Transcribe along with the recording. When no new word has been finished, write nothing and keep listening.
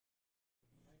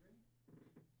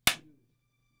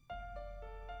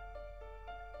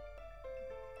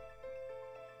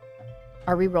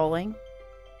Are we rolling?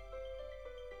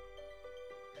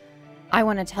 I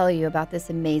want to tell you about this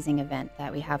amazing event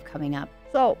that we have coming up.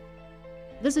 So,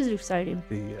 this is exciting.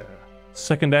 The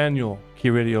second annual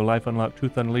Key Radio Life Unlocked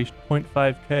Truth Unleashed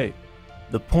 0.5K.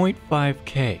 The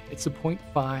 0.5K. It's a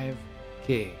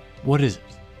 0.5K. What is it?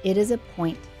 It is a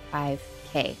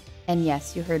 0.5K. And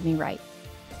yes, you heard me right.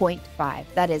 0.5.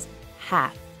 That is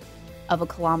half of a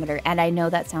kilometer. And I know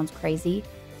that sounds crazy,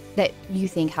 that you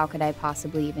think, how could I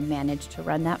possibly even manage to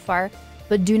run that far?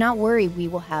 But do not worry, we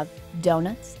will have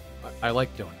donuts. I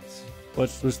like donuts.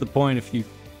 What's the point if you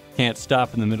can't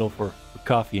stop in the middle for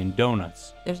coffee and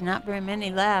donuts? There's not very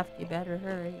many left. You better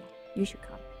hurry. You should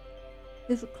come.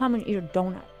 You should come and eat a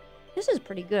donut. This is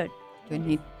pretty good. Do you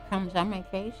need crumbs on my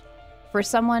face? For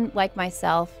someone like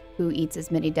myself who eats as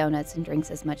many donuts and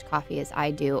drinks as much coffee as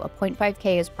I do, a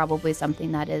 0.5K is probably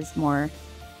something that is more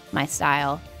my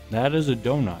style. That is a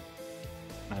donut.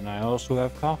 And I also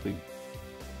have coffee.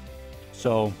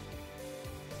 So,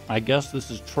 I guess this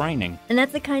is training. And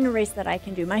that's the kind of race that I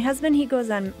can do. My husband, he goes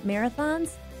on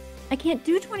marathons. I can't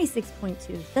do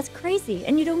 26.2. That's crazy.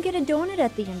 And you don't get a donut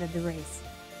at the end of the race.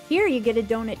 Here, you get a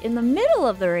donut in the middle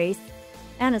of the race,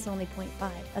 and it's only 0.5.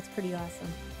 That's pretty awesome.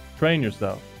 Train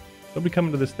yourself. Don't be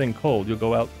coming to this thing cold. You'll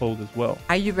go out cold as well.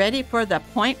 Are you ready for the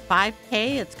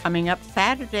 0.5K? It's coming up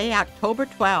Saturday, October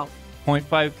 12th.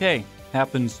 0.5K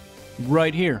happens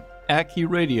right here at Key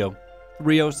Radio,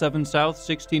 307 South,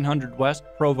 1600 West,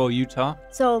 Provo, Utah.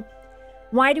 So,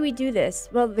 why do we do this?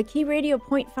 Well, the Key Radio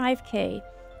 0.5K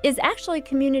is actually a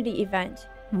community event.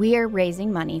 We are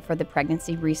raising money for the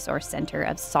Pregnancy Resource Center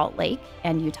of Salt Lake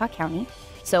and Utah County.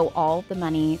 So all the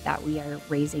money that we are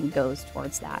raising goes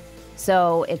towards that.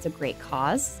 So it's a great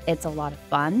cause. It's a lot of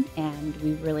fun, and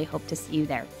we really hope to see you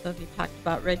there. So have you talked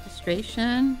about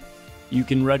registration? You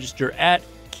can register at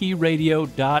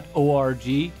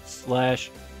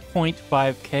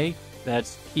keyradio.org/0.5K.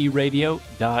 That's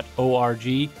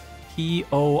keyradio.org,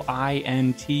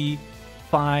 POINT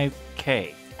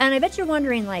 5K. And I bet you're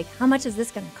wondering, like, how much is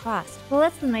this going to cost? Well,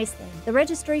 that's the nice thing. The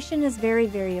registration is very,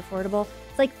 very affordable.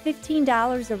 It's like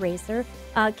 $15 a racer.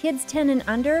 Kids 10 and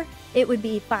under, it would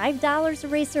be $5 a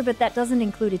racer, but that doesn't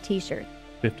include a t-shirt.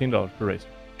 $15 per racer.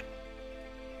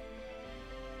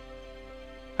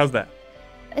 How's that?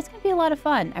 It's going to be a lot of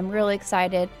fun. I'm really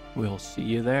excited. We'll see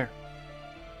you there.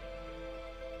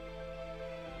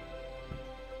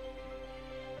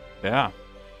 Yeah. Is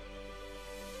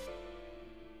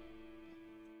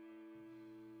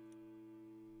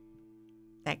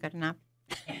that good enough?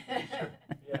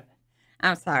 Yeah.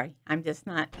 I'm sorry. I'm just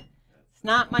not, it's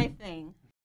not my thing.